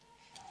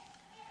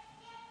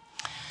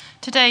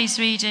Today's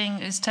reading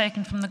is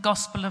taken from the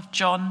Gospel of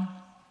John,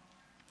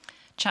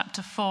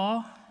 chapter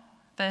 4,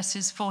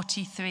 verses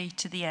 43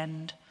 to the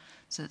end.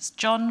 So it's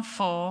John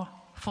 4,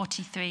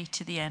 43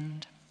 to the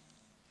end.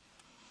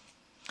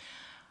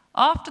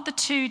 After the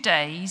 2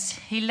 days,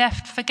 he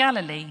left for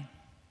Galilee.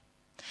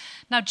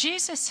 Now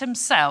Jesus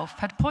himself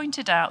had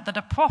pointed out that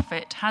a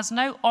prophet has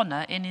no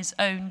honor in his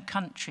own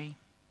country.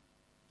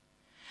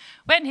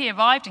 When he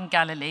arrived in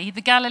Galilee,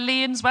 the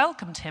Galileans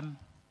welcomed him.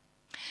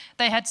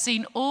 They had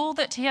seen all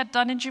that he had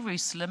done in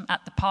Jerusalem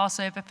at the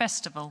Passover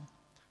festival,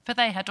 for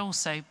they had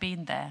also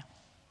been there.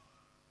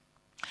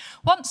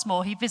 Once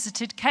more he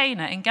visited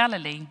Cana in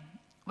Galilee,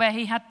 where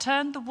he had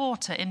turned the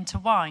water into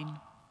wine.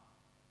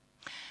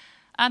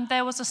 And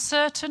there was a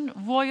certain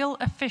royal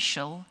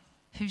official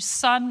whose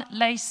son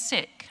lay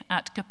sick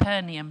at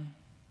Capernaum.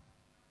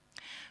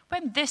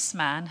 When this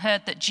man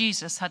heard that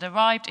Jesus had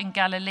arrived in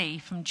Galilee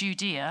from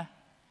Judea,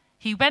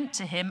 he went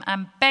to him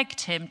and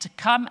begged him to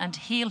come and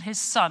heal his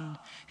son,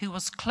 who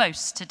was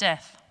close to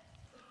death.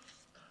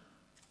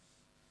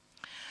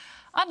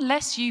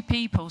 "Unless you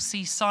people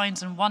see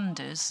signs and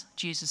wonders,"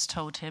 Jesus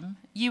told him,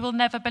 "you will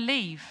never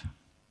believe."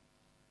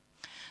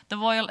 The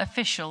royal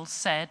official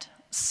said,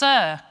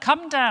 "Sir,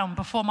 come down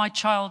before my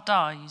child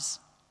dies."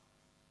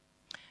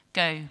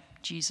 "Go,"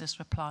 Jesus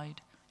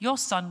replied, "your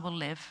son will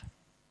live."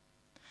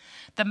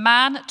 The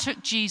man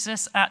took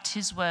Jesus at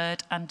his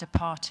word and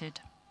departed.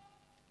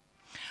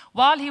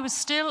 While he was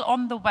still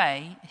on the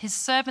way, his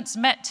servants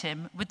met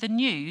him with the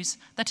news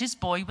that his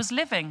boy was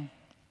living.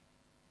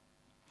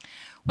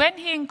 When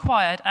he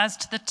inquired as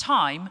to the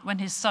time when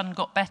his son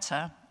got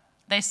better,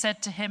 they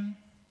said to him,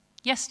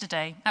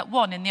 "Yesterday, at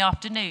 1 in the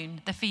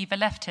afternoon, the fever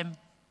left him."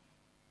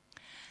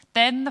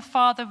 Then the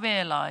father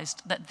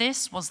realized that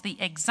this was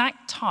the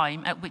exact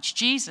time at which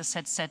Jesus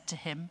had said to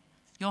him,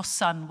 "Your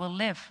son will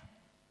live."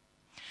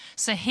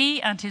 So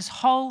he and his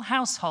whole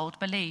household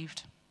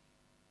believed.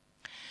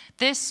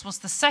 This was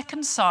the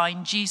second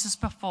sign Jesus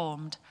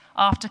performed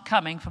after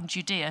coming from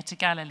Judea to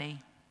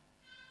Galilee.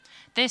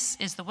 This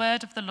is the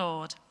word of the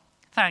Lord.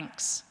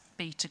 Thanks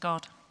be to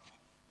God.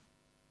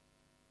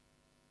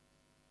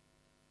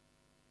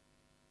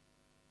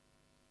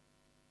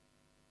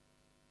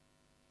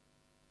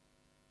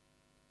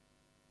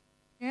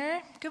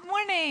 Good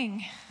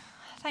morning.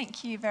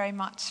 Thank you very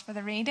much for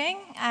the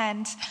reading,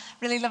 and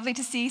really lovely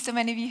to see so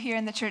many of you here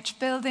in the church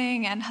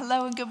building, and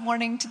hello and good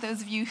morning to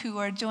those of you who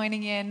are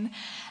joining in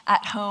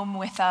at home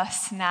with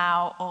us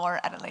now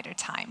or at a later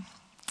time.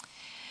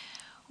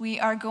 We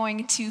are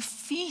going to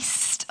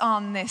feast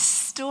on this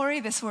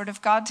story, this Word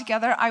of God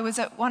together. I was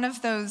at one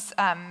of those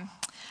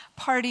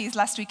parties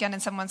last weekend in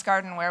someone's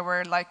garden where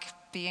we're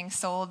being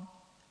sold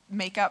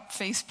makeup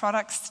face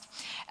products,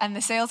 and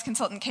the sales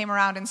consultant came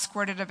around and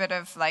squirted a bit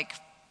of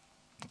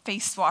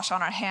face wash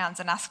on our hands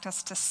and asked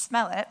us to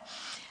smell it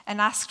and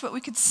asked what we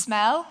could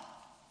smell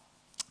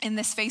in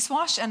this face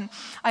wash. And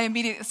I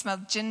immediately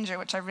smelled ginger,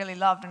 which I really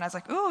loved. And I was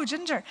like, ooh,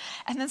 ginger.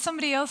 And then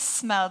somebody else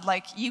smelled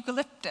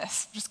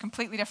eucalyptus, which is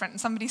completely different.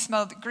 And somebody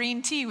smelled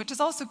green tea, which is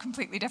also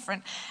completely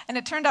different. And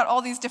it turned out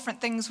all these different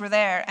things were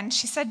there. And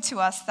she said to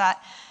us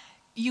that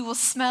you will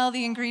smell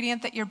the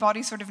ingredient that your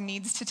body sort of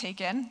needs to take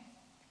in.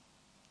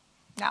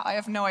 Now, I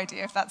have no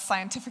idea if that's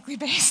scientifically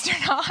based or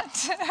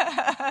not,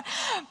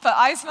 but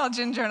I smell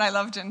ginger and I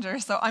love ginger,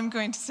 so I'm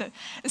going to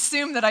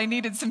assume that I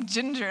needed some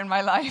ginger in my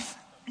life.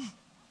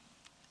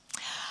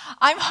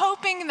 I'm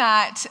hoping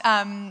that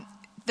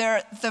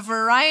the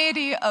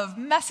variety of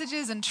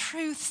messages and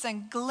truths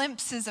and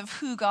glimpses of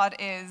who God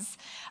is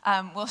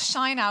will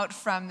shine out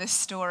from this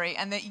story,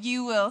 and that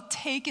you will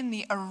take in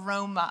the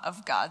aroma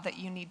of God that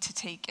you need to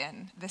take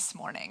in this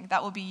morning.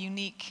 That will be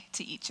unique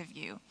to each of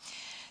you.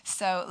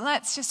 So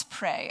let's just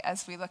pray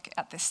as we look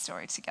at this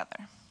story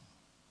together.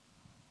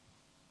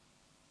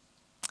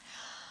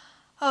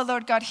 Oh,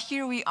 Lord God,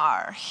 here we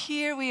are.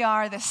 Here we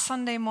are this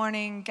Sunday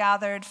morning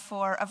gathered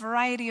for a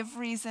variety of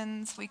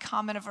reasons. We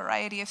come in a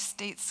variety of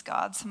states,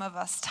 God. Some of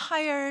us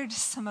tired,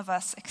 some of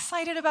us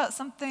excited about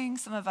something,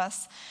 some of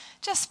us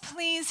just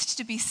pleased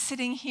to be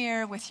sitting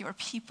here with your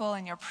people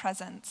in your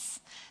presence,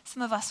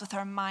 some of us with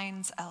our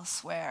minds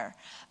elsewhere,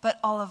 but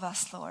all of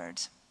us,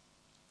 Lord,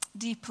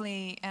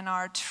 deeply in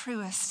our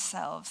truest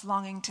selves,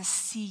 longing to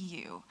see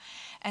you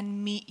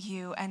and meet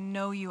you and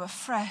know you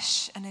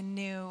afresh and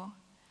anew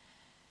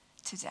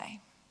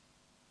today.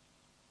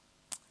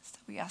 So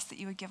we ask that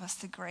you would give us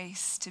the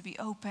grace to be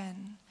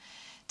open,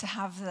 to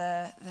have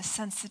the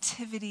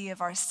sensitivity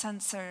of our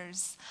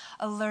sensors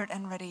alert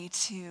and ready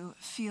to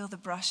feel the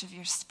brush of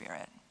your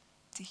Spirit,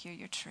 to hear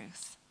your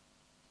truth.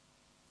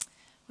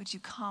 Would you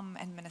come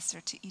and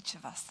minister to each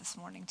of us this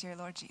morning, dear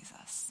Lord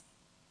Jesus?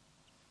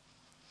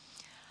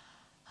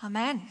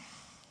 Amen.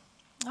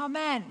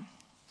 Amen.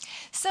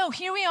 So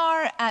here we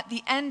are at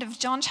the end of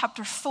John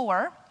chapter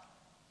 4.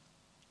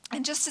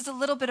 And just as a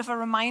little bit of a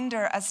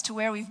reminder as to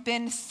where we've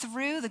been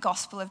through the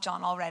Gospel of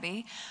John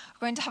already,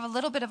 we're going to have a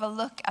little bit of a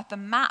look at the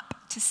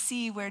map to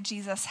see where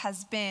Jesus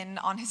has been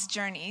on his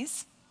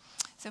journeys.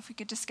 So if we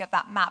could just get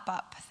that map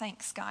up.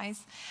 Thanks,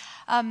 guys.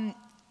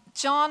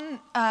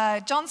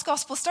 John's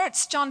gospel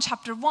starts, John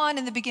chapter 1,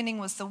 in the beginning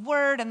was the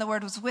Word, and the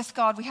Word was with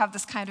God. We have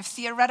this kind of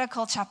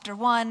theoretical chapter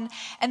 1.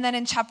 And then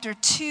in chapter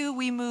 2,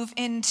 we move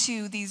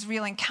into these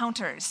real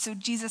encounters. So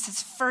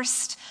Jesus'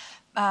 first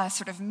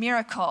sort of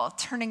miracle,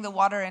 turning the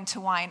water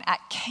into wine at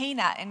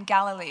Cana in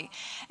Galilee.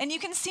 And you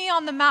can see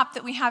on the map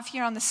that we have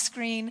here on the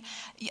screen,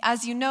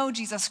 as you know,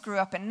 Jesus grew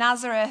up in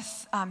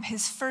Nazareth.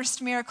 His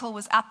first miracle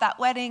was at that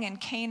wedding in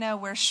Cana,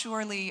 where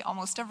surely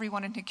almost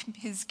everyone in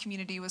his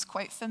community was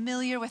quite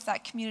familiar with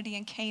that community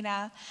in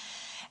Cana.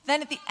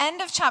 Then at the end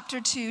of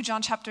chapter 2,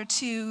 John chapter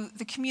 2,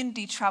 the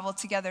community traveled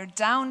together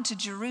down to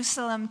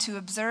Jerusalem to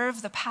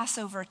observe the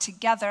Passover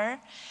together.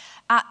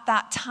 At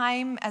that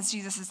time, as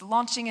Jesus is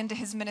launching into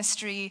his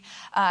ministry,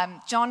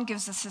 John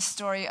gives us a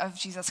story of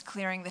Jesus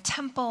clearing the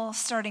temple,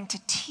 starting to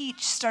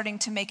teach, starting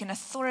to make an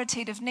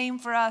authoritative name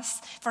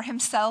for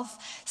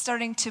himself,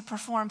 starting to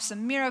perform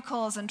some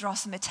miracles and draw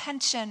some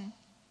attention.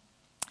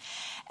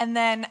 And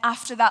then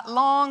after that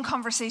long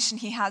conversation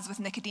he has with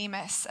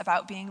Nicodemus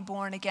about being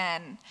born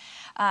again,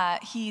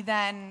 he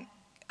then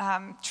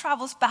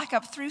travels back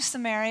up through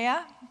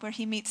Samaria, where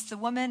he meets the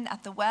woman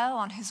at the well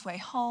on his way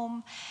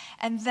home.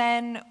 And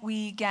then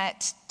we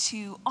get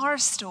to our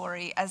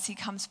story as he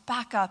comes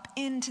back up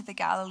into the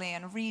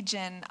Galilean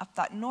region, up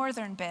that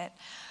northern bit,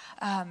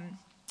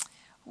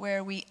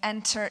 where we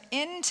enter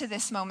into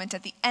this moment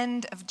at the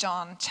end of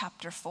John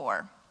chapter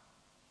 4.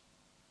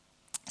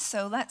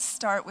 So let's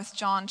start with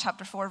John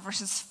chapter 4,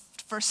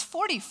 verse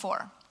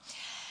 44.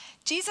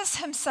 Jesus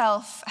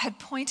himself had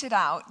pointed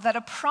out that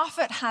a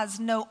prophet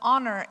has no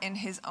honor in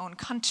his own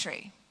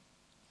country.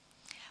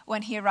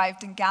 When he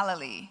arrived in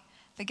Galilee,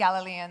 the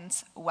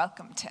Galileans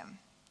welcomed him.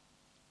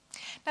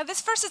 Now,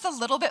 this verse is a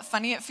little bit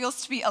funny. It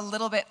feels to be a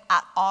little bit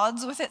at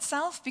odds with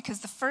itself,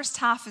 because the first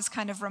half is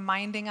kind of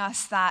reminding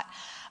us that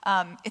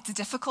it's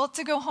difficult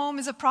to go home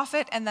as a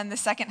prophet, and then the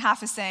second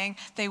half is saying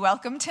they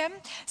welcomed him.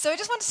 So I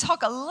just want to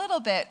talk a little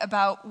bit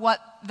about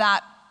what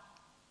that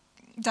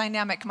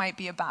dynamic might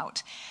be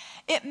about.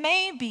 It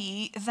may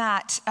be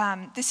that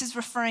this is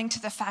referring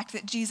to the fact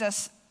that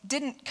Jesus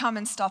didn't come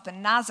and stop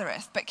in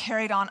Nazareth, but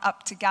carried on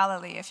up to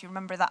Galilee. If you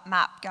remember that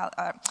map,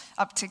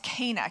 up to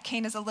Cana.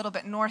 Cana is a little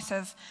bit north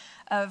of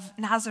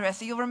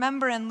Nazareth. You'll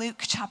remember in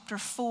Luke chapter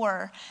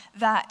 4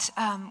 that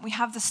we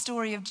have the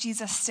story of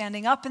Jesus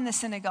standing up in the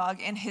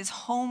synagogue in his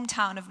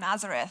hometown of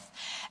Nazareth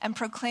and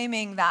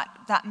proclaiming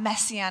that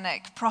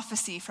messianic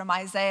prophecy from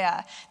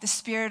Isaiah. The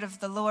Spirit of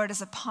the Lord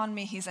is upon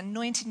me. He's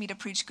anointed me to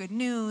preach good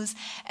news.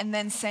 And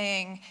then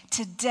saying,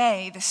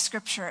 today the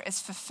scripture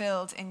is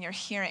fulfilled in your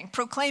hearing.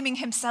 Proclaiming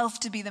himself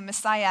to be the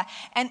Messiah.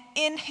 And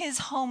in his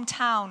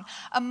hometown,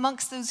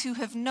 amongst those who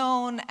have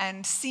known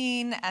and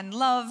seen and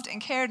loved and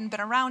cared and been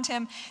around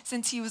him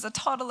since he was a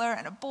toddler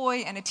and a boy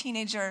and a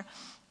teenager,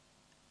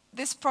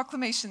 this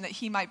proclamation that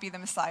he might be the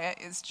Messiah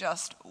is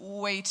just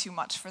way too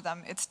much for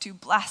them. It's too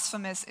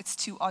blasphemous. It's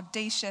too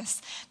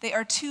audacious. They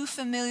are too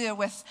familiar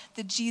with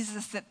the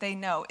Jesus that they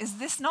know. Is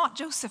this not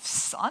Joseph's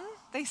son?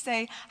 They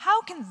say,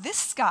 how can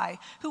this guy,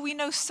 who we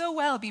know so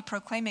well, be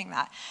proclaiming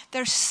that?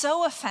 They're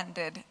so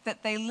offended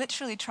that they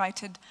literally try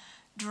to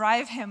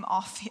drive him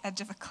off the edge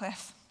of a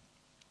cliff.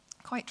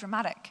 Quite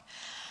dramatic.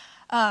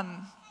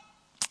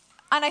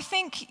 And I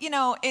think,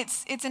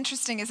 it's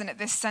interesting, isn't it,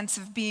 this sense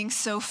of being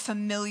so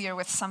familiar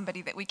with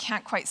somebody that we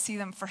can't quite see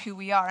them for who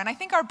we are. And I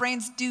think our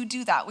brains do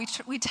that.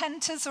 We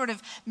tend to sort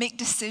of make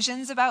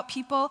decisions about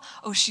people.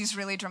 Oh, she's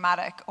really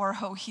dramatic, or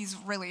oh, he's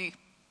really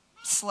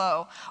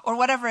slow, or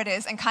whatever it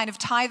is, and kind of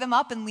tie them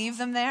up and leave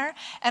them there.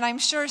 And I'm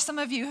sure some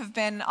of you have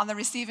been on the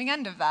receiving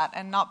end of that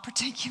and not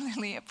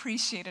particularly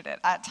appreciated it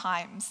at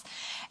times.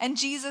 And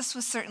Jesus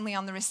was certainly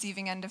on the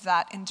receiving end of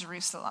that in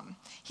Jerusalem.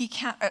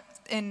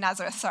 In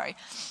Nazareth, sorry.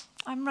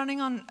 I'm running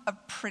on a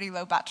pretty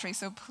low battery,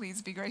 so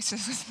please be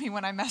gracious with me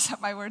when I mess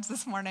up my words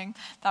this morning.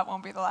 That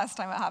won't be the last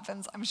time it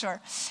happens, I'm sure.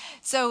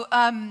 So,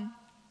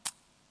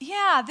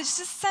 there's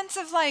this sense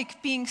of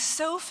like being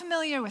so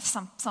familiar with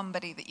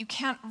somebody that you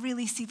can't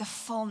really see the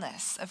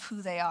fullness of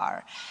who they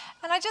are.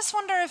 And I just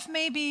wonder if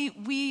maybe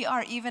we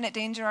are even at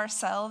danger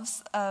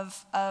ourselves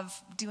of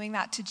doing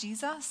that to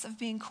Jesus, of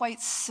being quite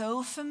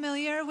so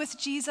familiar with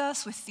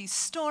Jesus, with these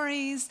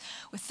stories,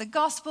 with the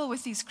gospel,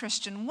 with these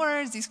Christian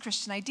words, these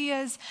Christian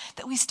ideas,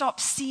 that we stop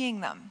seeing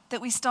them,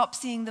 that we stop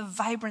seeing the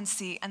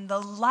vibrancy and the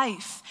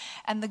life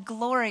and the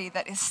glory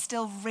that is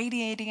still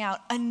radiating out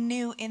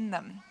anew in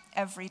them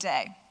every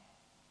day.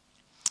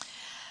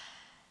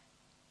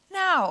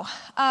 Now,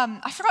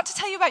 I forgot to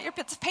tell you about your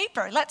bits of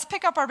paper. Let's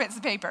pick up our bits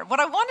of paper. What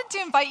I wanted to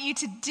invite you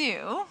to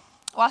do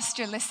whilst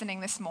you're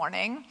listening this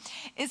morning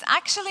is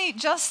actually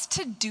just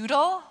to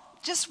doodle.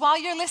 Just while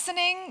you're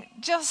listening,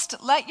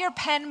 just let your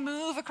pen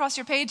move across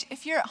your page.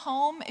 If you're at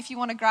home, if you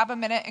want to grab a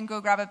minute and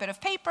go grab a bit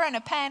of paper and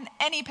a pen,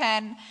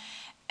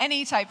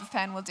 any type of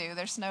pen will do.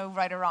 There's no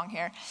right or wrong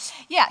here.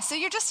 Yeah, so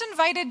you're just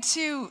invited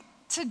to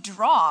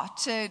draw,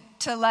 to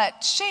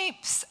let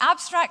shapes,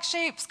 abstract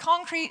shapes,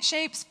 concrete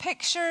shapes,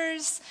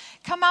 pictures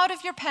come out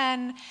of your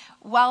pen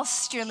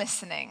whilst you're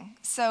listening.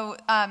 So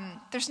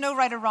there's no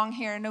right or wrong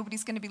here.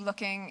 Nobody's going to be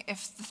looking.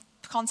 If the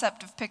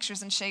concept of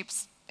pictures and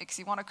shapes makes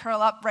you want to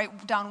curl up,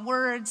 write down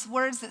words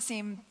that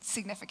seem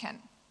significant.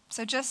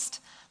 So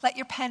just let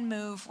your pen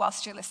move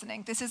whilst you're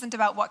listening. This isn't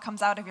about what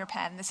comes out of your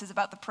pen. This is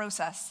about the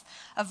process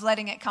of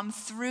letting it come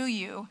through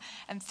you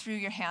and through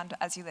your hand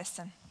as you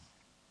listen.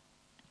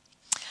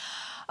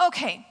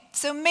 Okay,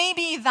 so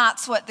maybe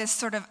that's what this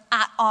sort of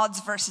at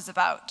odds verse is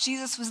about.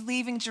 Jesus was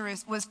leaving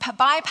Jerusalem, was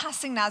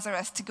bypassing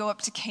Nazareth to go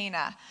up to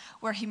Cana,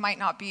 where he might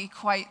not be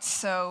quite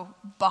so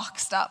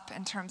boxed up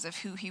in terms of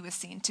who he was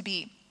seen to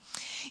be.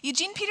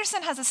 Eugene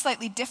Peterson has a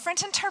slightly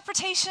different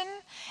interpretation,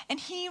 and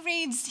he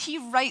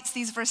writes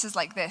these verses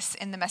like this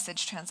in the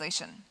Message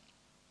translation.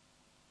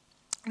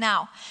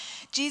 Now,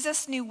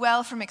 Jesus knew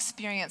well from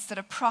experience that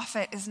a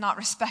prophet is not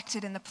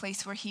respected in the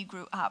place where he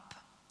grew up.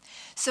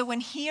 So when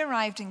he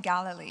arrived in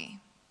Galilee,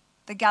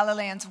 the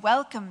Galileans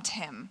welcomed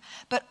him,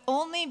 but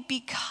only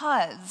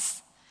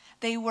because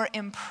they were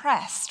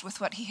impressed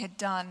with what he had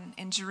done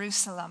in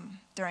Jerusalem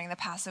during the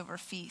Passover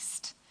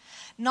feast.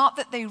 Not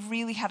that they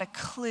really had a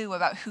clue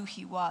about who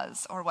he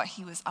was or what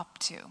he was up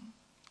to.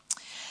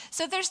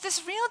 So there's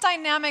this real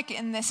dynamic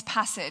in this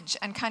passage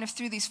and kind of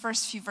through these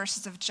first few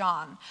verses of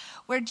John,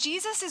 where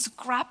Jesus is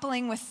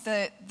grappling with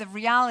the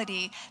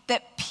reality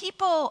that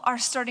people are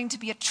starting to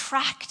be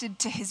attracted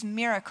to his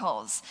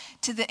miracles,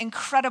 to the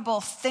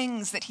incredible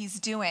things that he's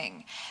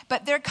doing.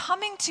 But they're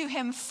coming to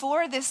him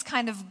for this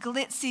kind of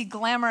glitzy,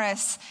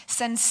 glamorous,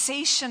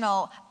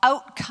 sensational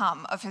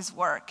outcome of his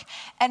work,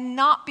 and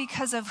not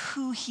because of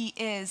who he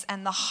is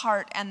and the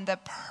heart and the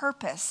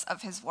purpose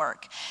of his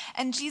work.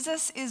 And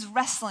Jesus is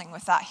wrestling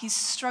with that. He's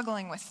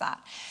struggling with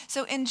that.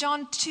 So in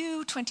John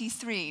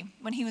 2:23,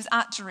 when he was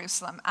at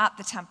Jerusalem, at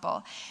the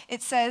temple,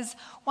 it says,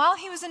 while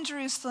he was in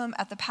Jerusalem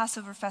at the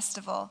Passover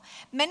festival,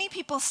 many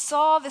people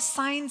saw the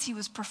signs he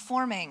was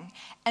performing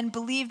and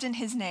believed in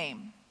his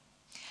name.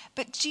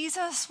 But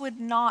Jesus would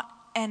not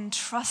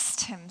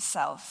entrust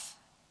himself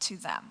to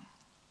them.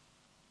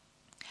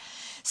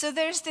 So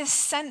there's this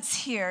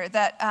sense here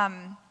that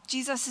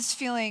Jesus is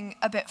feeling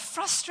a bit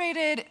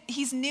frustrated.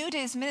 He's new to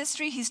his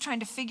ministry. He's trying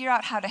to figure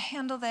out how to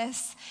handle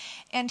this.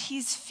 And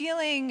he's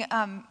feeling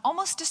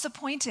almost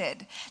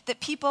disappointed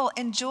that people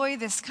enjoy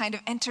this kind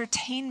of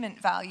entertainment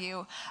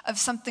value of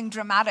something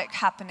dramatic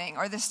happening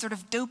or this sort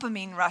of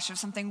dopamine rush of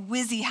something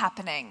whizzy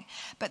happening.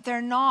 But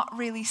they're not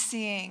really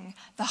seeing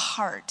the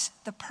heart,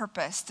 the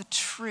purpose, the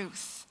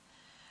truth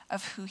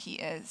of who he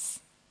is.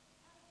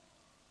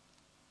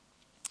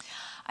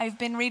 I've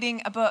been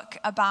reading a book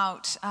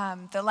about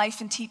the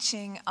life and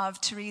teaching of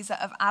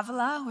Teresa of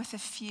Avila with a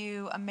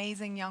few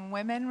amazing young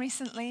women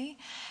recently.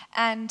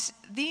 And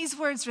these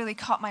words really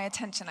caught my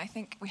attention. I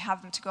think we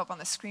have them to go up on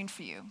the screen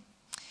for you.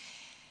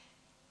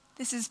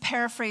 This is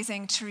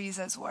paraphrasing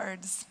Teresa's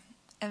words,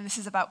 and this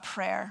is about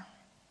prayer.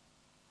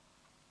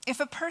 If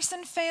a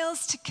person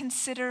fails to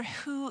consider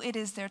who it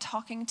is they're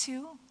talking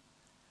to,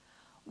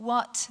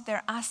 what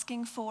they're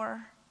asking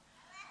for,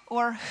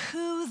 or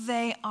who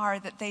they are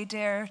that they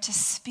dare to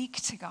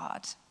speak to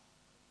God,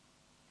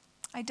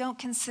 I don't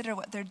consider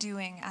what they're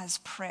doing as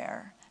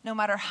prayer, no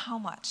matter how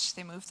much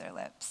they move their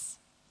lips.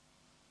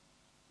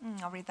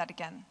 I'll read that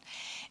again.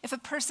 If a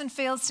person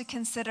fails to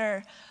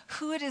consider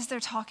who it is they're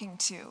talking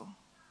to,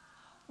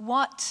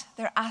 what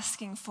they're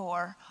asking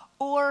for,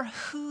 or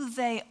who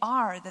they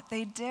are that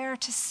they dare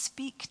to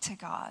speak to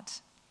God,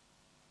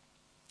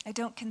 I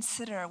don't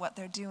consider what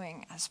they're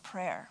doing as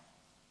prayer.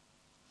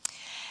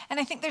 And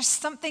I think there's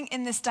something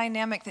in this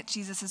dynamic that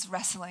Jesus is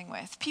wrestling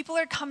with. People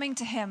are coming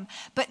to him,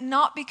 but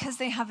not because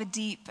they have a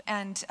deep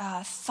and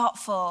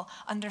thoughtful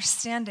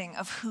understanding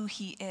of who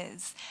he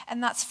is.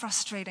 And that's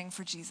frustrating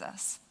for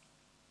Jesus.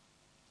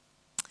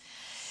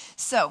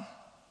 So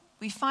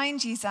we find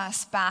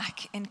Jesus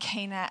back in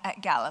Cana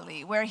at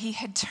Galilee, where he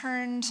had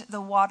turned the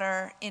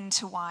water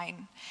into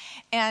wine.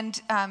 And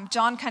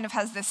John kind of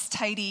has this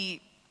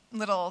tidy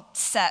little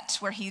set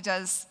where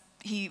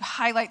he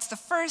highlights the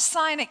first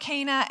sign at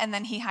Cana, and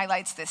then he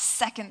highlights this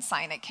second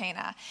sign at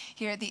Cana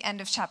here at the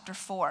end of chapter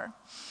 4.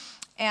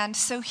 And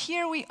so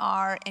here we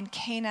are in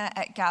Cana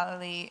at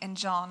Galilee in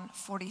John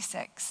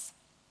 46.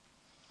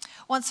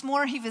 Once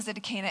more he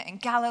visited Cana in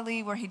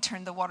Galilee, where he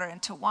turned the water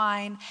into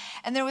wine.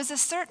 And there was a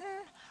certain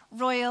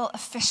royal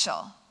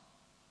official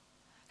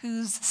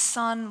whose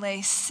son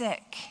lay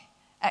sick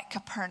at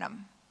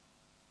Capernaum.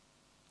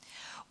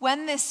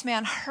 When this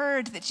man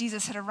heard that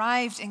Jesus had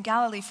arrived in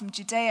Galilee from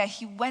Judea,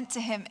 he went to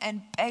him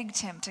and begged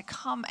him to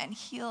come and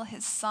heal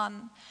his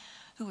son,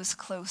 who was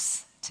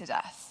close to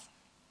death.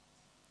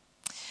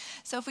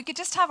 So if we could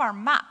just have our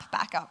map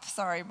back up.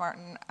 Sorry,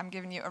 Martin, I'm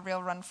giving you a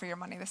real run for your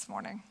money this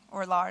morning.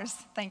 Or Lars,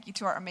 thank you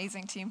to our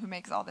amazing team who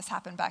makes all this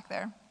happen back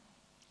there.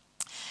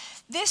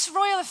 This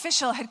royal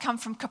official had come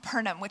from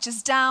Capernaum, which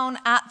is down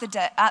at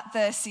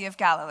the Sea of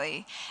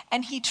Galilee,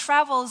 and he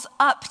travels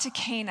up to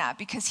Cana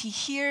because he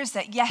hears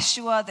that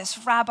Yeshua,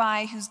 this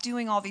rabbi who's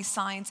doing all these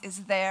signs,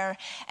 is there,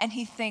 and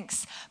he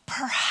thinks,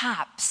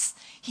 perhaps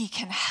he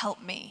can help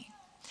me.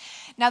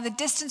 Now, the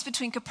distance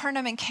between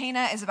Capernaum and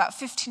Cana is about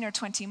 15 or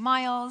 20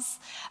 miles.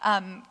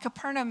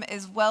 Capernaum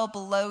is well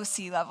below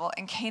sea level,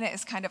 and Cana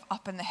is kind of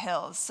up in the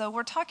hills. So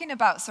we're talking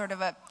about sort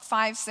of a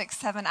 5, 6,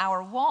 7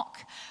 hour walk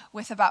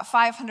with about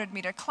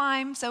 500-meter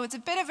climb. So it's a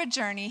bit of a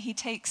journey. He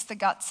takes the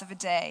guts of a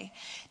day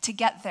to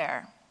get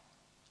there.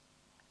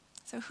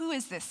 So who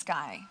is this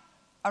guy?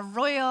 A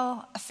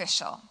royal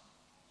official.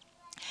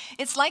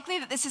 It's likely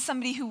that this is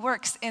somebody who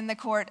works in the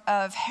court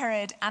of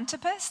Herod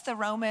Antipas, the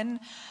Roman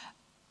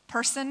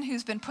person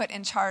who's been put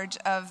in charge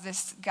of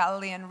this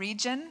Galilean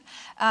region.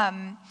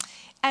 And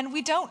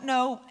we don't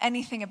know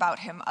anything about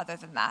him other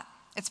than that.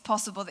 It's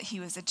possible that he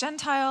was a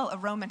Gentile, a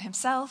Roman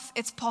himself.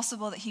 It's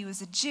possible that he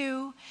was a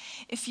Jew.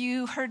 If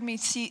you heard me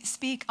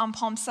speak on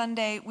Palm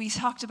Sunday, we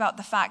talked about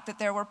the fact that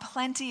there were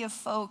plenty of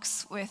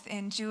folks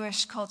within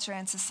Jewish culture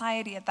and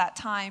society at that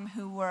time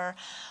who were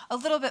a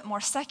little bit more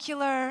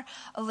secular,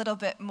 a little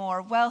bit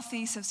more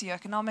wealthy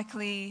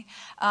socioeconomically,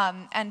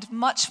 and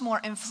much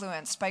more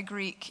influenced by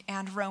Greek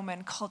and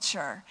Roman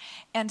culture.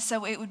 And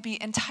so it would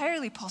be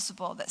entirely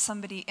possible that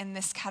somebody in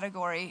this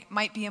category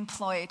might be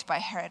employed by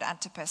Herod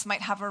Antipas,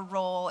 might have a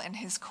role in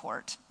his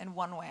court in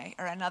one way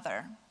or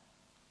another.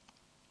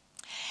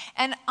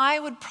 And I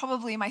would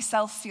probably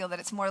myself feel that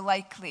it's more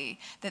likely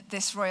that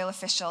this royal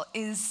official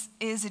is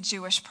a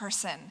Jewish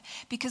person,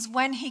 because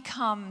when he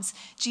comes,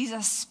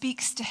 Jesus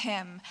speaks to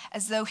him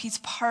as though he's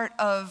part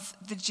of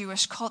the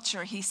Jewish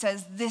culture. He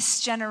says,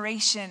 this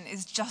generation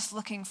is just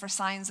looking for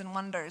signs and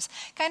wonders,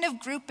 kind of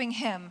grouping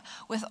him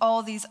with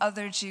all these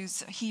other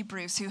Jews,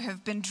 Hebrews, who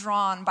have been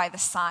drawn by the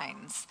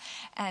signs.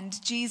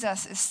 And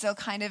Jesus is still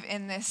kind of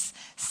in this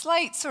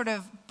slight sort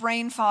of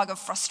brain fog of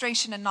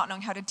frustration and not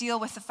knowing how to deal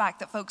with the fact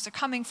that folks are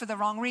coming for the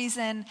wrong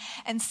reason,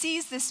 and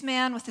sees this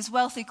man with his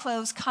wealthy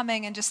clothes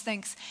coming and just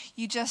thinks,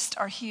 you just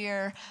are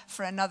here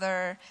for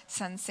another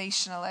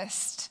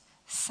sensationalist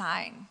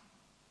sign.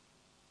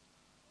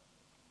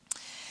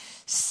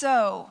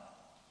 So,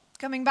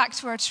 coming back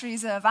to our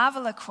Teresa of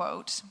Avila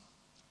quote,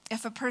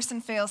 if a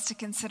person fails to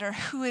consider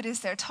who it is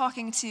they're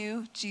talking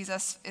to,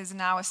 Jesus is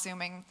now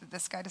assuming that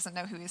this guy doesn't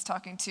know who he's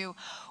talking to,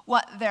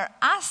 what they're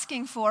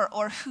asking for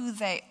or who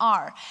they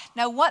are.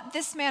 Now, what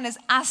this man is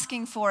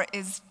asking for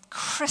is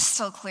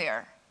crystal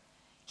clear.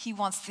 He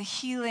wants the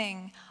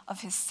healing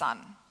of his son.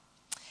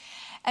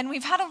 And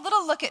we've had a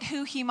little look at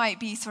who he might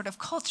be sort of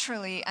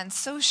culturally and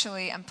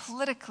socially and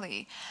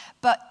politically.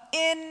 But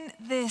in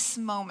this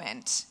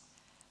moment,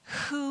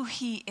 who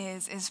he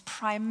is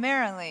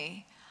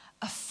primarily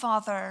a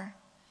father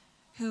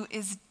who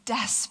is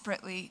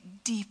desperately,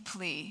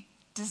 deeply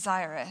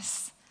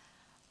desirous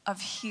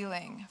of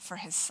healing for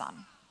his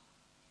son.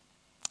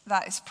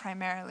 That is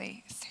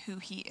primarily who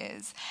he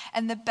is.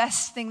 And the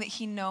best thing that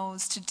he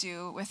knows to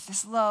do with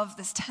this love,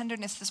 this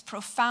tenderness, this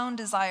profound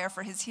desire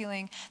for his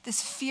healing,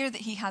 this fear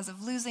that he has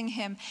of losing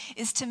him,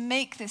 is to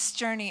make this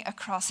journey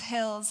across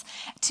hills,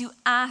 to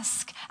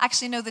ask,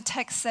 actually no, the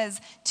text says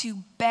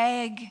to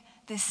beg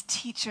this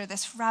teacher,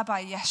 this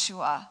Rabbi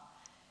Yeshua,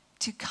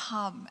 to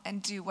come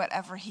and do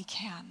whatever he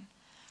can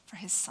for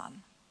his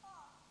son.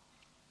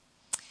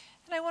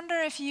 And I wonder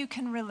if you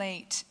can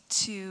relate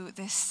to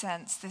this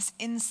sense, this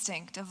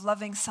instinct of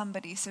loving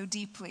somebody so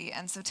deeply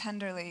and so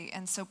tenderly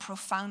and so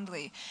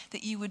profoundly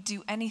that you would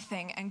do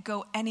anything and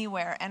go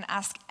anywhere and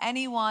ask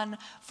anyone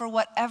for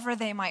whatever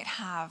they might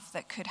have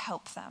that could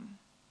help them.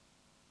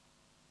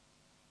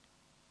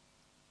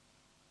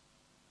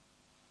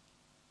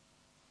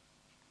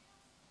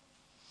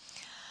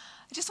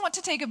 I just want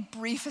to take a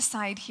brief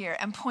aside here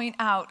and point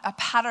out a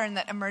pattern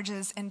that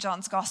emerges in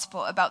John's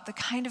gospel about the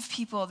kind of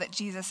people that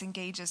Jesus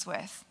engages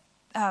with.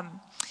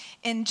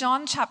 In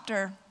John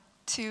chapter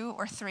 2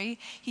 or 3,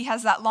 he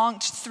has that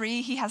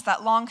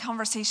long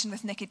conversation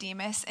with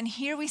Nicodemus, and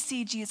here we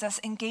see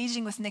Jesus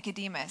engaging with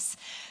Nicodemus,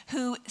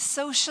 who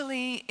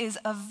socially is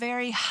of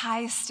very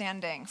high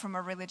standing from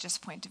a religious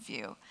point of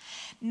view.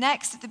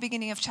 Next, at the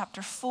beginning of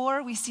chapter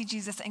 4, we see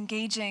Jesus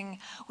engaging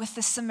with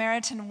the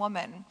Samaritan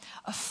woman,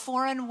 a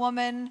foreign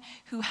woman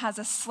who has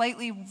a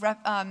slightly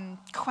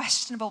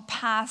questionable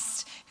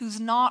past, who's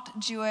not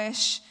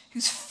Jewish,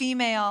 who's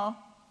female.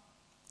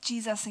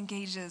 Jesus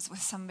engages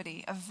with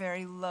somebody of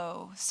very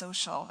low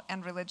social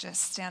and religious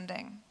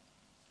standing.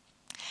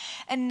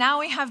 And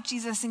now we have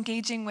Jesus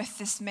engaging with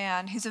this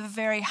man who's of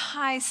very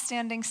high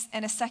standing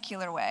in a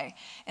secular way,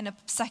 in a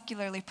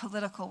secularly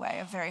political way,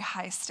 of very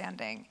high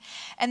standing.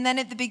 And then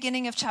at the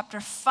beginning of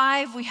chapter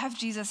 5, we have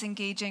Jesus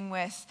engaging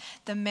with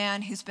the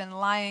man who's been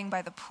lying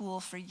by the pool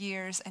for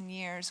years and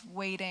years,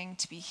 waiting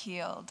to be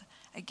healed.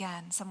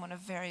 Again, someone of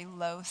very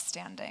low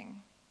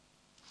standing.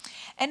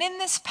 And in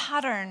this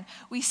pattern,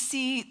 we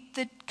see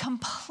the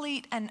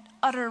complete and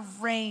utter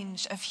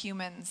range of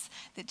humans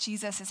that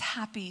Jesus is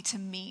happy to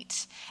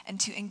meet and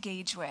to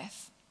engage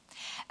with.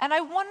 And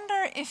I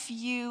wonder if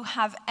you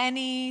have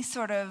any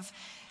sort of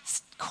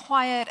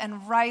quiet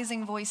and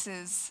rising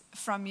voices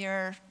from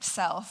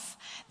yourself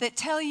that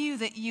tell you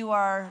that you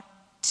are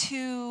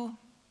too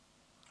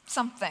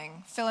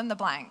something, fill in the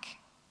blank,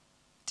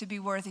 to be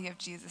worthy of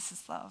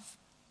Jesus' love.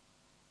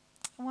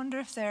 I wonder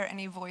if there are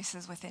any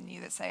voices within you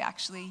that say,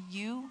 actually,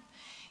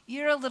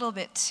 you're a little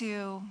bit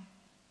too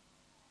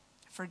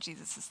for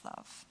Jesus'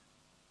 love.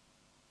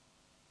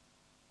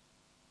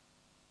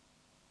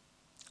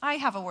 I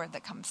have a word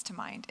that comes to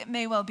mind. It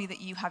may well be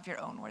that you have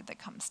your own word that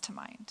comes to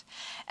mind.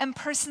 And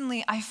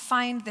personally, I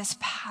find this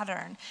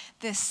pattern,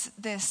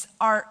 this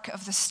arc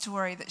of the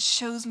story that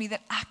shows me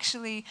that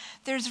actually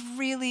there's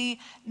really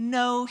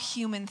no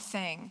human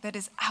thing that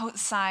is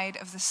outside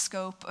of the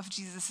scope of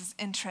Jesus'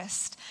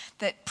 interest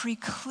that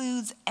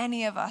precludes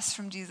any of us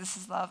from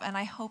Jesus' love. And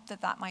I hope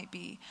that that might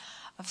be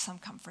of some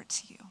comfort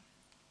to you.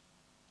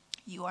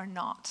 You are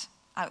not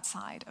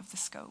outside of the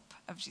scope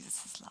of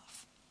Jesus'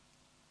 love.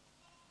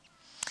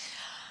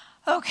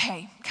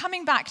 Okay,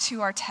 coming back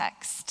to our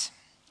text.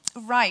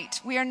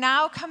 Right, we are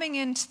now coming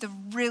into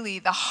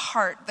the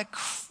heart, the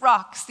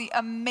crux, the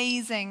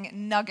amazing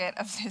nugget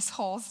of this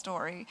whole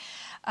story.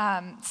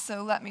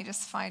 So let me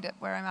just find it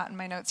where I'm at in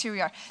my notes. Here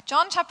we are.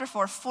 John chapter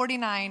 4,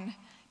 49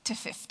 to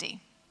 50.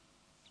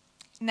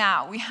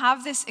 Now, we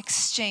have this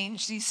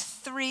exchange, these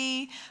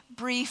three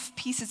brief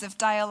pieces of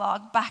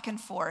dialogue back and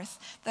forth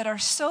that are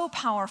so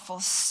powerful,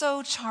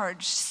 so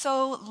charged,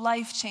 so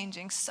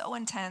life-changing, so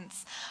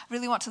intense. I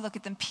really want to look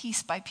at them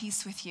piece by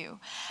piece with you.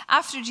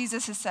 After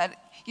Jesus has said,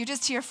 "You're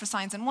just here for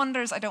signs and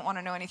wonders, I don't want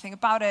to know anything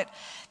about it,"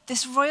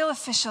 this royal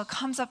official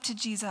comes up to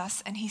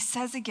Jesus and he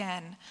says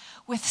again,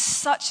 with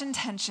such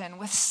intention,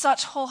 with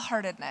such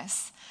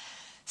wholeheartedness,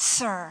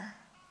 "Sir,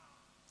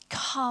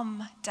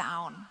 come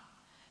down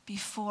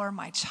before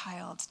my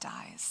child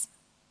dies."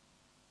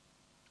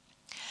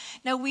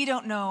 Now, we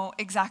don't know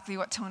exactly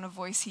what tone of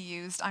voice he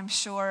used. I'm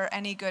sure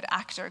any good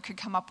actor could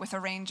come up with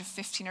a range of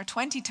 15 or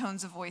 20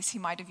 tones of voice he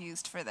might have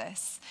used for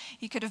this.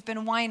 He could have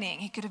been whining.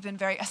 He could have been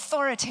very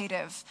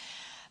authoritative.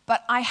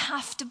 But I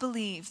have to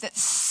believe that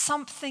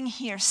something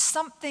here,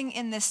 something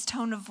in this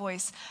tone of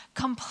voice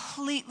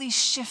completely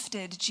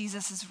shifted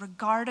Jesus'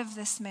 regard of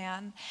this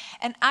man.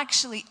 And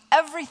actually,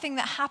 everything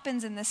that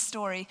happens in this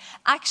story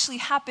actually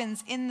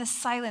happens in the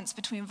silence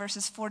between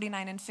verses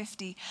 49 and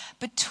 50.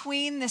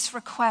 Between this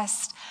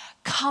request,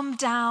 "Come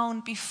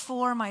down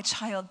before my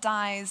child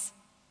dies,"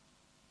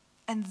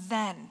 and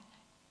then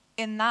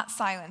in that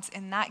silence,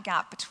 in that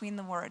gap between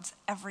the words,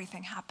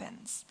 everything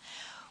happens.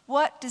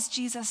 What does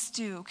Jesus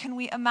do? Can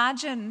we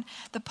imagine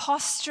the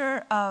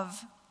posture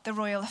of the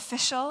royal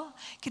official?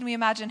 Can we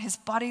imagine his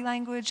body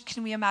language?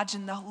 Can we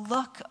imagine the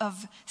look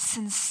of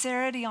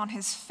sincerity on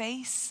his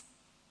face?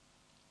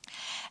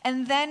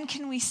 And then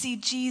can we see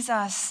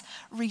Jesus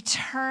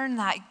return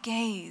that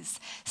gaze?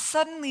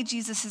 Suddenly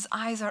Jesus'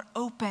 eyes are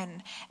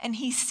open and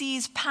he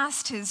sees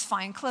past his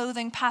fine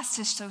clothing, past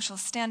his social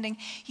standing.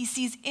 He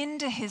sees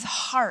into his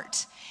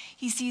heart.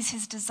 He sees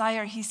his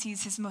desire, he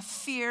sees his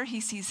fear, he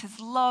sees his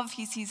love,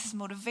 he sees his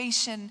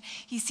motivation,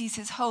 he sees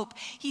his hope.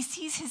 He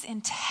sees his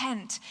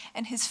intent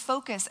and his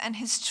focus and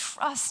his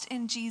trust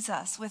in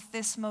Jesus with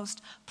this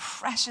most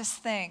precious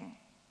thing.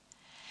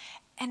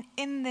 And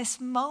in this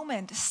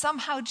moment,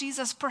 somehow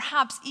Jesus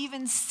perhaps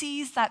even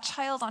sees that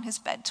child on his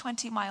bed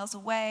 20 miles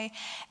away,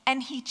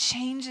 and he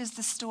changes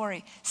the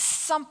story.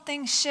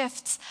 Something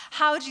shifts.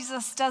 How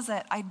Jesus does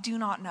it, I do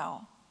not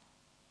know.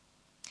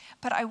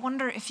 But I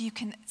wonder if you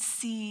can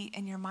see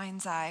in your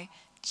mind's eye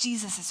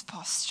Jesus'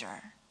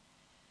 posture,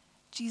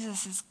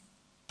 Jesus'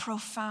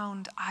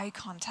 profound eye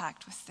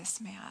contact with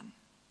this man.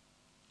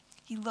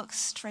 He looks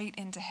straight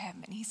into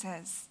him and he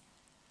says,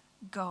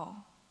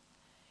 "Go,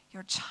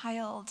 your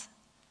child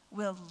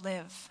will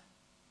live."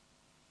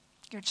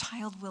 Your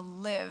child will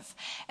live.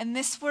 And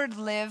this word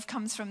live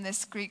comes from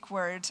this Greek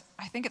word.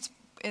 I think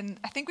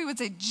we would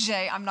say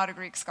J. I'm not a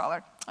Greek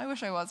scholar. I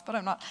wish I was, but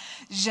I'm not.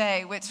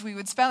 J, which we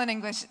would spell in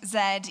English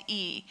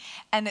Z-E.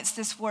 And it's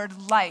this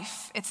word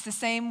life. It's the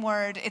same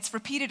word. It's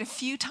repeated a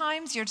few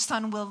times. Your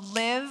son will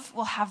live,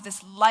 will have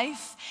this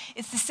life.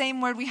 It's the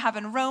same word we have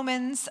in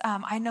Romans.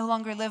 I no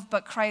longer live,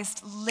 but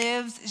Christ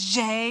lives,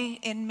 J,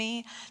 in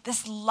me.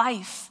 This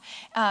life.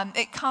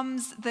 It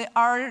comes,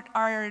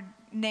 our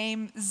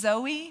name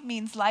Zoe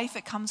means life.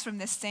 It comes from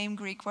this same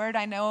Greek word.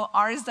 I know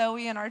our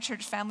Zoe in our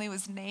church family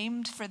was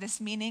named for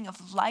this meaning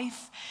of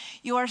life.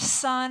 Your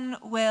son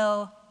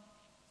will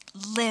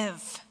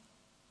live.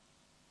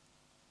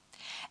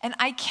 And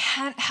I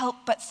can't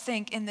help but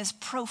think in this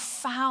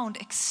profound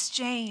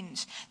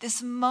exchange,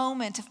 this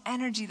moment of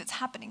energy that's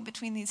happening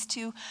between these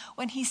two,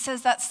 when he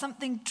says that,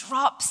 something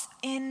drops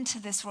into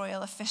this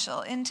royal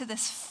official, into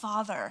this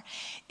father,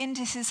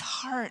 into his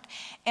heart,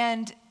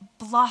 and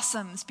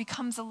blossoms,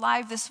 becomes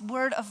alive. This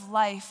word of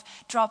life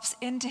drops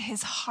into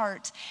his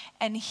heart,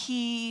 and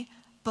he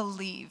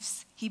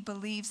believes. He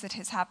believes it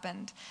has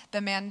happened.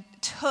 The man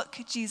took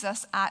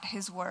Jesus at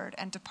his word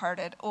and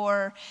departed.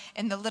 Or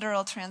in the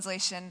literal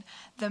translation,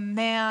 the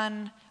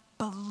man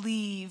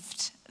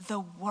believed the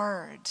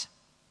word.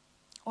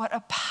 What a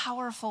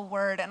powerful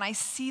word. And I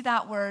see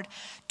that word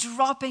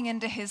dropping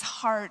into his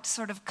heart,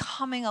 sort of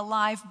coming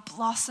alive,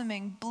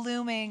 blossoming,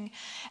 blooming,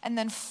 and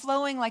then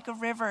flowing like a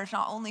river,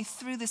 not only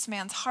through this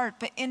man's heart,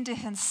 but into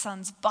his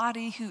son's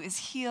body who is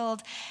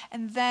healed.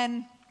 And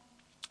then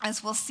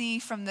as we'll see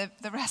from the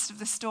rest of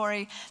the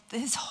story,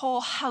 his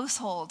whole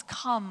household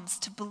comes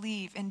to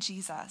believe in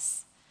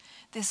Jesus,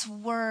 this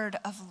word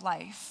of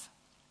life.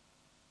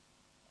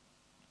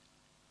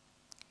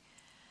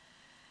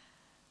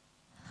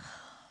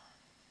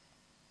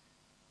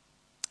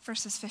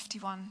 Verses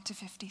 51 to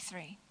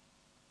 53.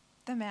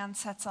 The man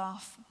sets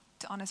off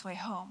on his way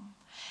home.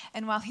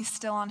 And while he's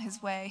still on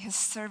his way, his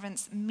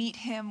servants meet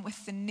him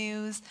with the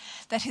news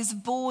that his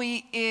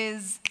boy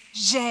is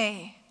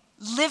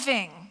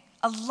living,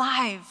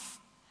 alive.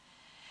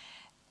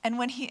 And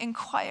when he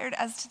inquired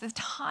as to the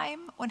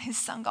time when his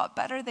son got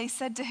better, they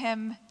said to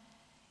him,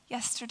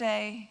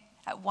 yesterday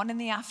at 1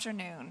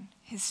 p.m,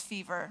 his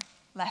fever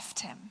left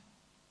him.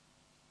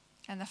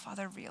 And the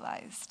father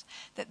realized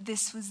that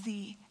this was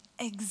the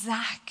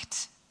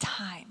exact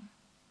time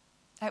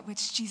at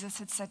which Jesus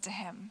had said to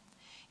him,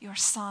 your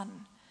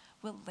son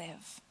will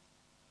live.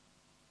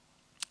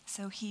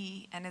 So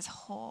he and his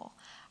whole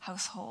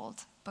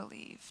household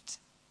believed.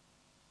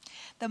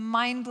 The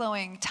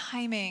mind-blowing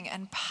timing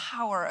and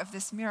power of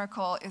this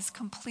miracle is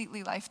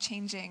completely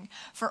life-changing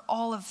for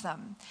all of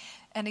them.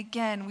 And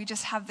again, we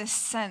just have this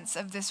sense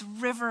of this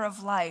river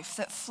of life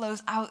that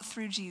flows out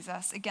through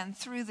Jesus, again,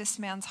 through this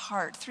man's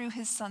heart, through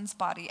his son's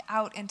body,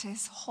 out into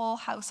his whole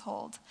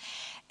household.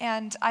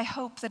 And I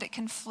hope that it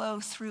can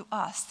flow through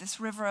us. This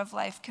river of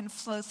life can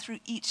flow through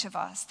each of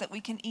us, that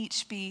we can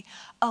each be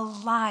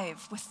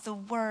alive with the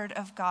word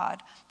of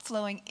God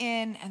flowing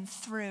in and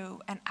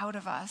through and out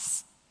of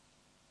us.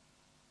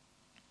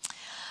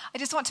 I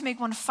just want to make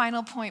one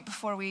final point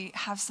before we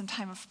have some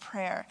time of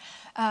prayer.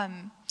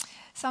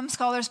 Some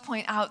scholars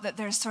point out that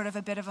there's sort of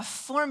a bit of a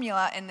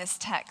formula in this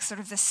text, sort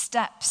of the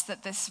steps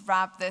that this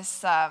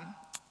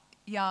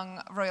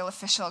young royal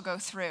official go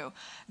through.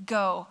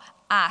 Go,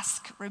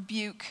 ask,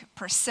 rebuke,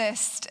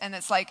 persist, and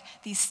it's like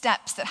these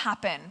steps that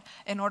happen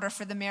in order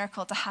for the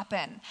miracle to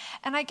happen.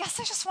 And I guess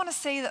I just want to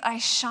say that I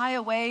shy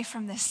away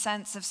from this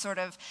sense of sort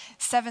of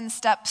 7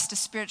 steps to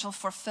spiritual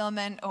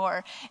fulfillment,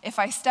 or if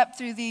I jump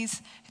through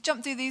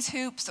these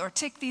hoops or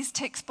tick these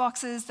tick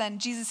boxes, then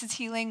Jesus'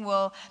 healing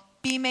will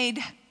be made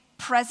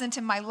present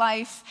in my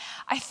life.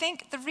 I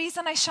think the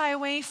reason I shy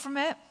away from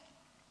it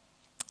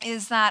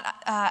is that,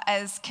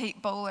 as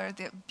Kate Bowler,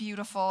 the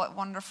beautiful,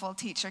 wonderful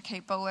teacher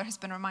Kate Bowler has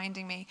been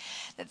reminding me,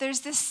 that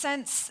there's this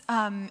sense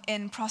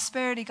in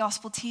prosperity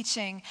gospel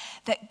teaching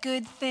that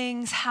good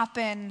things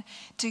happen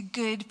to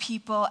good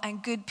people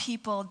and good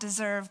people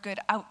deserve good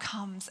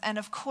outcomes. And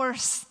of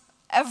course,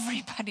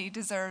 everybody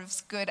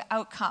deserves good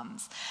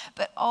outcomes.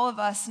 But all of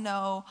us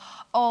know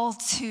all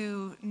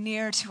too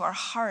near to our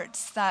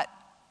hearts that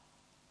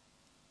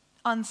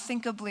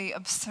unthinkably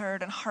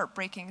absurd and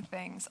heartbreaking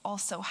things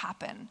also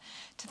happen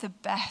to the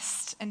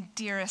best and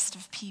dearest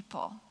of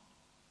people.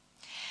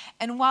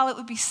 And while it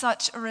would be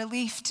such a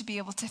relief to be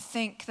able to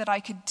think that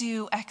I could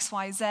do X,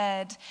 Y, Z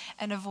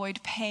and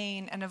avoid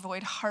pain and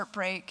avoid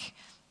heartbreak,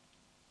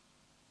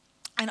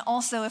 and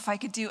also if I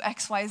could do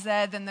X, Y,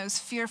 Z, then those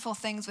fearful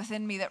things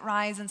within me that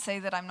rise and say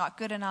that I'm not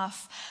good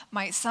enough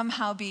might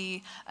somehow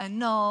be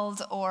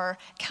annulled or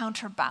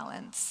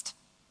counterbalanced.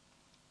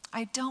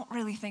 I don't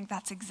really think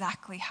that's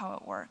exactly how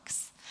it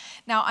works.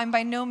 Now, I'm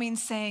by no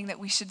means saying that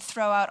we should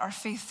throw out our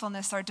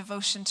faithfulness, our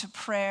devotion to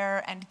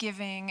prayer and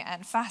giving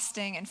and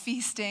fasting and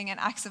feasting and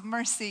acts of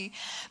mercy.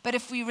 But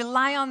if we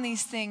rely on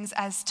these things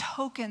as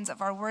tokens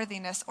of our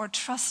worthiness or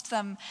trust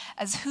them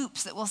as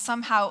hoops that will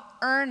somehow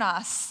earn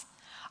us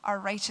our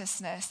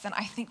righteousness, then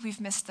I think we've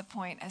missed the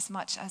point as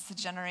much as the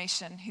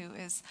generation who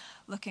is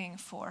looking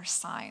for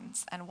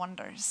signs and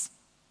wonders.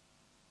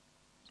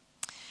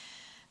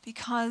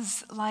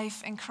 Because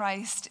life in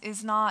Christ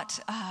is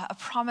not a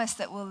promise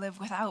that we'll live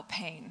without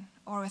pain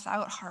or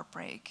without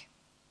heartbreak.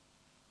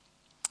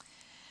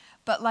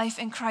 But life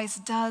in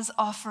Christ does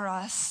offer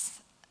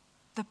us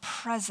the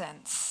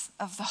presence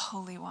of the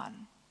Holy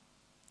One.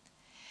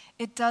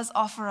 It does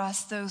offer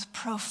us those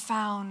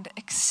profound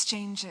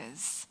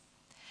exchanges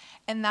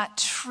and that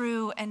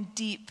true and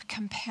deep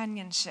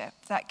companionship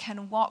that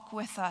can walk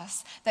with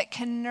us, that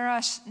can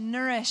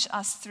nourish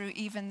us through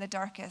even the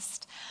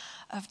darkest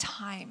of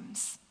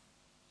times.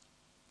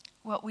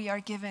 What we are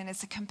given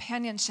is a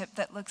companionship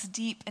that looks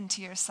deep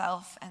into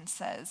yourself and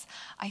says,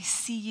 I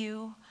see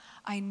you,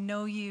 I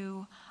know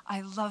you,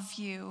 I love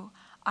you,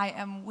 I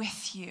am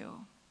with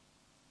you.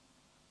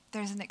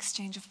 There's an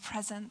exchange of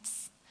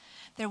presence.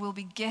 There will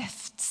be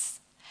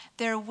gifts.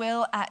 There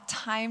will at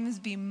times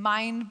be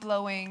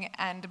mind-blowing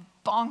and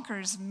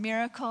bonkers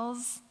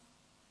miracles.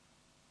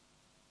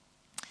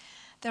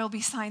 There will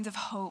be signs of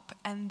hope,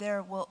 and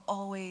there will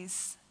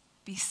always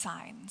be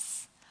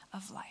signs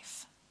of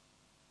life.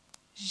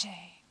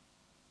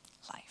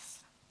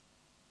 Life.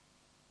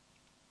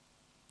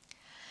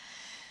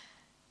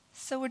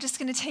 So we're just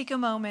going to take a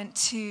moment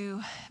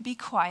to be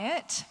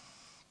quiet.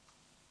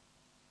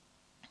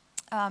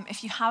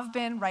 If you have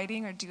been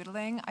writing or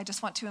doodling, I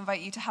just want to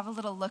invite you to have a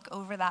little look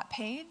over that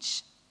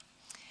page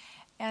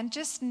and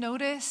just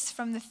notice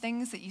from the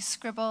things that you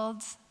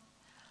scribbled,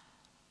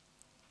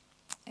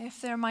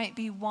 if there might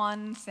be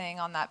one thing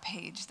on that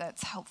page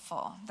that's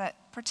helpful,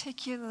 that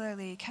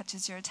particularly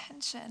catches your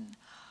attention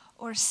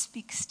or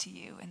speaks to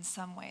you in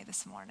some way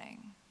this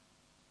morning,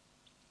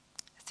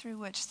 through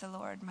which the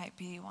Lord might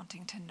be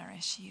wanting to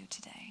nourish you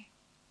today.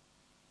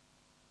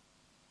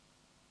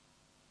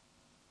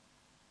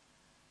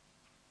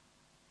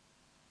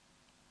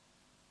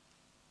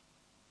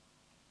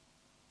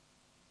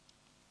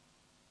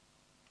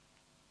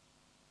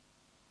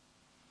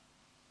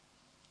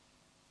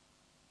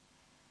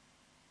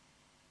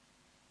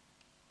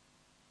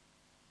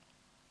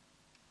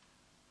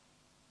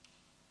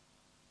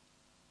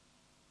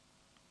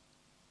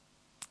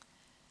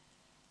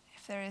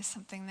 If there is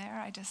something there,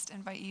 I just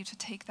invite you to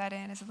take that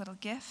in as a little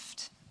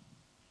gift.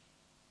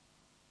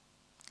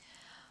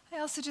 I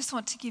also just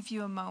want to give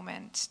you a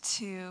moment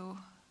to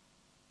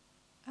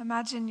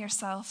imagine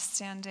yourself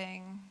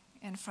standing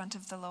in front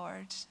of the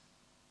Lord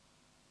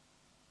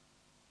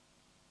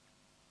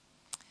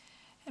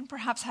and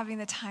perhaps having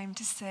the time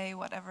to say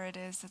whatever it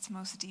is that's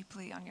most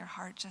deeply on your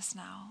heart just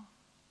now.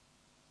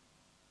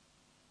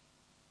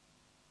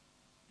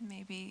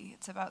 Maybe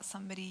it's about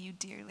somebody you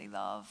dearly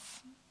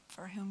love,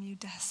 for whom you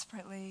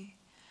desperately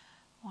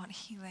want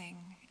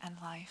healing and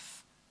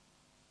life.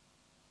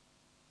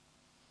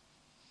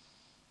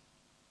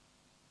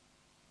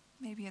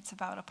 Maybe it's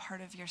about a part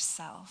of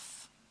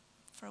yourself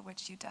for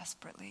which you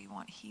desperately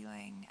want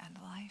healing and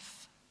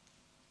life.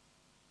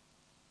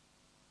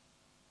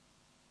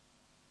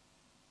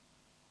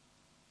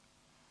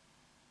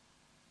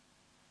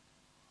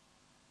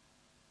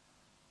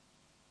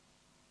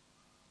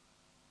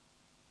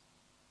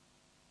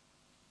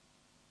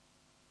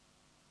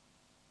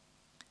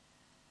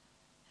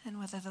 And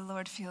whether the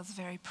Lord feels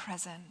very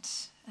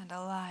present and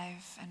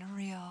alive and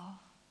real,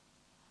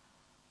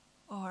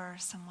 or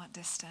somewhat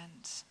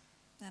distant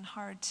and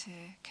hard to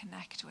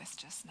connect with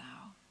just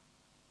now.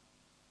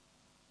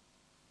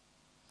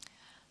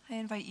 I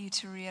invite you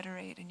to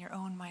reiterate in your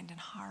own mind and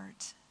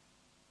heart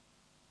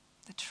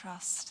the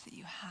trust that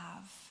you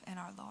have in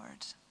our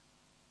Lord.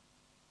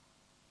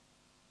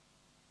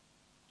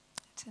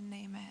 To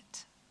name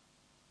it.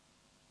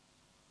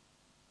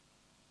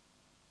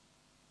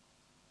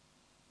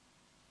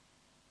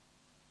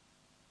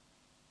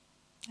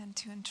 And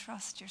to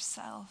entrust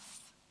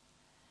yourself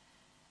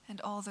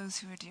and all those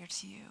who are dear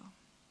to you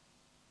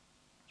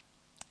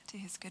to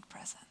his good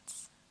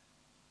presence.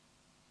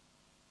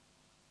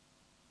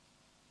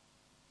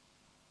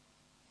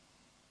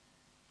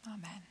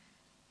 Amen.